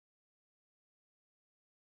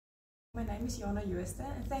My name is Jana Jooste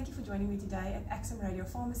and thank you for joining me today at Axum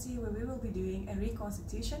Radiopharmacy, where we will be doing a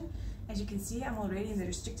reconstitution. As you can see, I'm already in the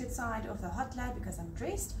restricted side of the hot lab because I'm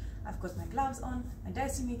dressed. I've got my gloves on, my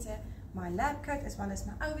dosimeter, my lab coat as well as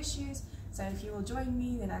my overshoes. So if you will join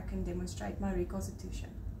me, then I can demonstrate my reconstitution.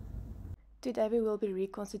 Today we will be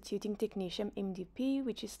reconstituting technetium MDP,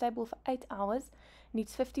 which is stable for 8 hours,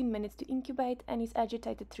 needs 15 minutes to incubate and is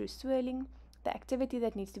agitated through swirling. The activity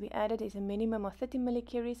that needs to be added is a minimum of 30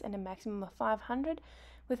 millicuries and a maximum of 500,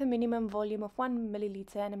 with a minimum volume of 1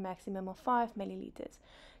 milliliter and a maximum of 5 milliliters.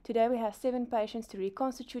 Today we have 7 patients to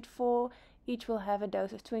reconstitute for. Each will have a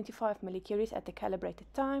dose of 25 millicuries at the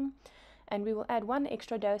calibrated time, and we will add 1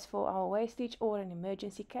 extra dose for our wastage or an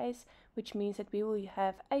emergency case, which means that we will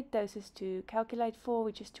have 8 doses to calculate for,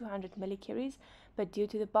 which is 200 millicuries, but due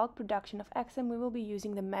to the bulk production of Axum, we will be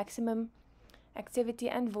using the maximum activity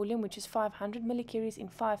and volume, which is 500 millicuries in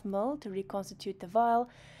 5 ml to reconstitute the vial,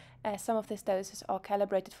 as some of these doses are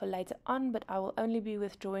calibrated for later on, but I will only be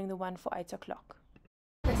withdrawing the one for 8 o'clock.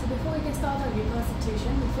 Okay, so before we can start our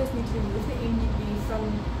reconstitution, we first need to remove the MDP from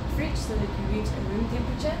the fridge so that we reach a room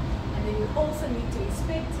temperature, and then we also need to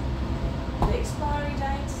inspect the expiry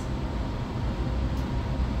date,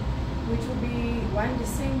 which will be 1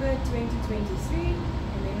 December 2023.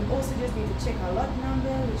 And then we also just need to check our lot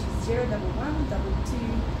number, which is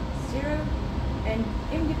 011220, and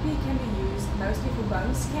MDP can be used mostly for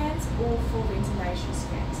bone scans or for ventilation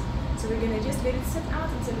scans. So we're going to just let it sit out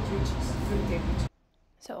until it reaches room temperature.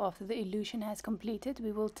 So after the elution has completed,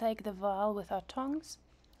 we will take the vial with our tongs,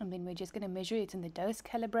 and then we're just going to measure it in the dose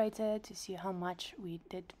calibrator to see how much we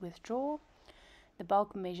did withdraw. The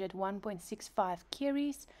bulk measured 1.65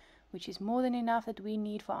 curies, which is more than enough that we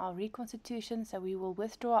need for our reconstitution, so we will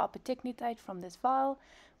withdraw our pertechnetate from this vial.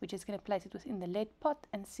 We're just going to place it within the lead pot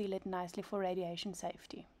and seal it nicely for radiation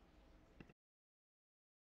safety.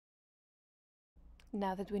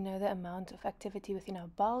 Now that we know the amount of activity within our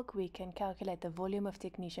bulk, we can calculate the volume of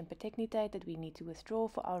technetium pertechnetate that we need to withdraw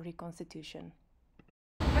for our reconstitution.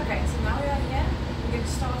 Okay, so now we are here. We're going to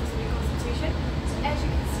start this reconstitution. So as you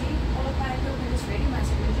can see, all of my equipment is ready, my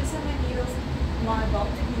syringes and my needles. My bulk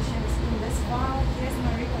technetium is in this vial. Here's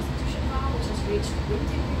my reconstitution vial, which has reached room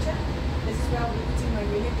temperature. This is where I'll be putting my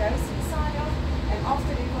unit dose inside of, and after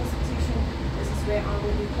reconstitution, this is where I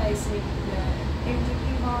will be placing the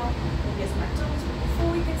MDP vial. And here's my tools. But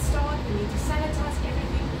before we can start, we need to sanitize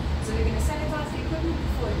everything. So we're going to sanitize the equipment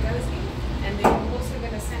before it goes in, and then we're also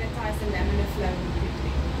going to sanitize the laminar flow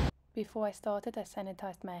quickly. Before I started, I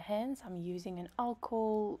sanitized my hands. I'm using an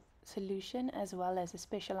alcohol solution as well as a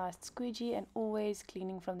specialized squeegee, and always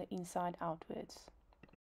cleaning from the inside outwards.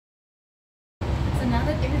 So now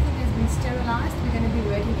that everything has been sterilized, we're going to be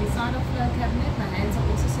working inside our flow cabinet. My hands are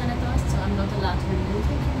also sanitized, so I'm not allowed to remove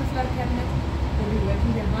them from the flow cabinet. We'll be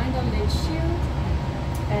working behind our lead shield,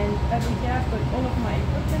 and over here I've got all of my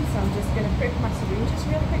equipment, so I'm just going to prep my syringes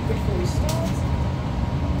real quick before we start.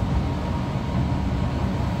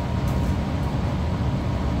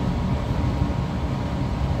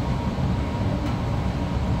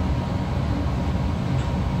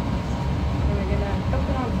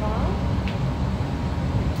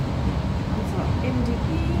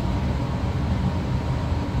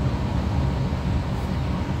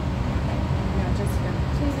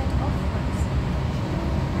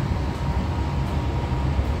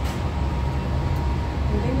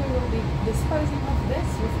 Disposing of this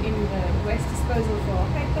within the waste disposal for our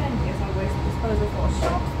paper, and here's our waste disposal for our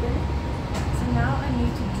shark bin. So now I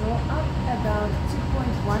need to draw up about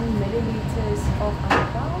 2.1 milliliters of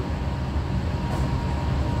alcohol.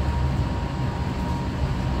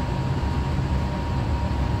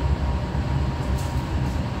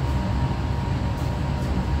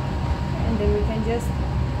 And then we can just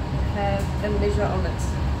have a measure of it.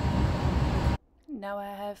 Now I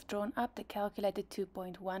have drawn up the calculated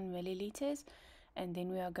 2.1 milliliters, and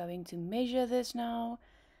then we are going to measure this now,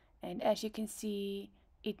 and as you can see,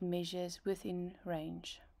 it measures within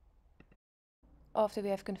range. After we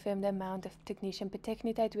have confirmed the amount of technetium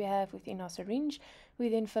pertechnetate we have within our syringe, we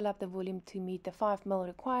then fill up the volume to meet the 5 ml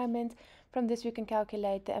requirement. From this we can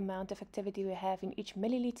calculate the amount of activity we have in each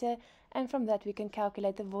milliliter, and from that we can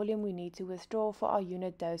calculate the volume we need to withdraw for our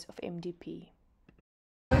unit dose of MDP.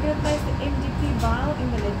 We're going to place the MDP vial in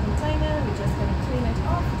the lead container. We're just going to clean it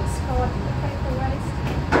off, discard the paper waste,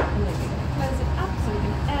 and then we're going to close it up so we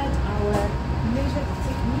can add our measured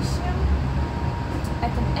technetium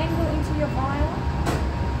at an angle into your vial.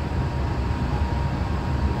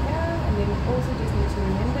 There, and then we also just need to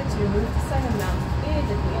remember to remove the same amount of air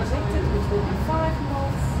that we injected, which will be 5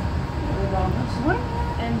 moles,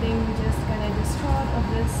 and then we're just going to discard of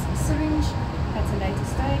this syringe at a later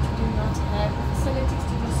stage. We do not have the facilities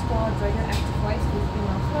to discard radioactive waste within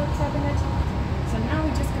our flow cabinet. So now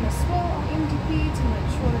we're just going to swirl our MDP to make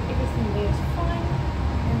sure that everything there is fine,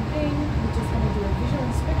 and then we're just going to do a visual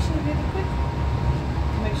inspection really quick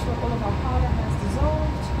to make sure all of our powder has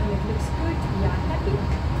dissolved and it looks good. We are happy.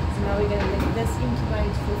 So now we're going to let this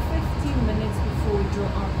incubate for 15 minutes before we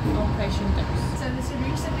draw out our patient dose. So the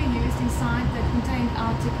syringe that we used inside that contained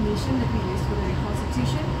our technetium that we used for the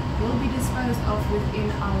reconstitution will be disposed of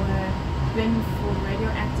within our bin for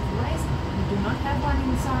radioactive waste. We do not have one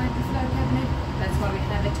inside the flow cabinet. That's why we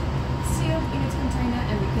have it sealed in its container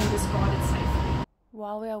and we can discard it safely.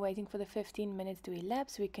 While we are waiting for the 15 minutes to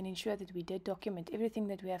elapse, we can ensure that we did document everything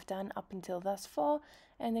that we have done up until thus far,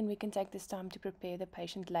 and then we can take this time to prepare the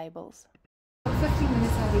patient labels. 15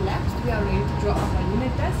 minutes have elapsed, we are ready to draw off our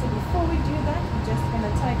unit dose. So before we do that, we're just going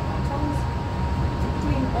to take our tongs to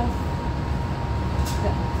clean off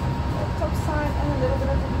the top side and a little bit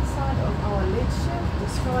of the inside of our lead sheet.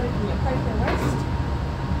 Discard it in your paper waste.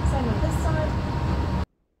 Same on this side.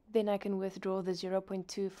 Then I can withdraw the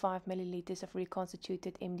 0.25 milliliters of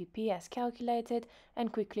reconstituted MDP as calculated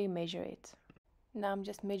and quickly measure it. Now I'm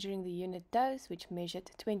just measuring the unit dose, which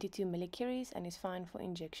measured 22 millicuries and is fine for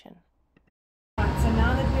injection. Right, so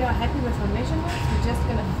now that we are happy with our measurements, we're just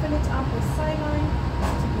going to fill it up with saline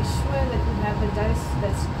to be sure that we have the dose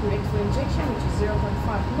that's correct for injection, which is 0.5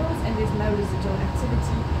 mils, and there's no residual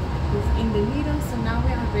activity within the needle. So now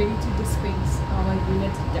we are ready to dispense our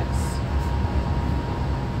unit dose.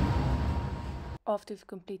 After we've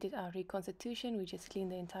completed our reconstitution, we just clean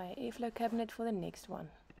the entire airflow cabinet for the next one.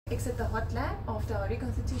 Exit the hot lab. After our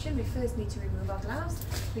reconstitution, we first need to remove our gloves.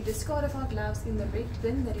 We discard of our gloves in the red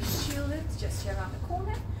bin that is shielded just here around the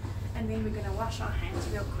corner, and then we're going to wash our hands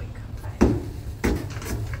real quick. Okay.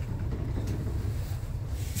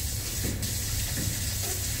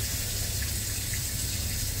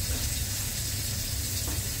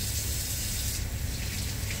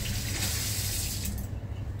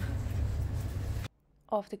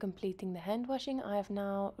 After completing the hand washing, I have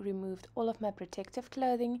now removed all of my protective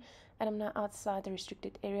clothing and I'm now outside the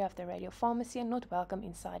restricted area of the radiopharmacy and not welcome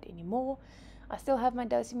inside anymore. I still have my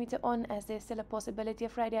dosimeter on as there's still a possibility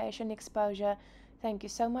of radiation exposure. Thank you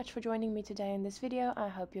so much for joining me today in this video. I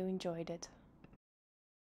hope you enjoyed it.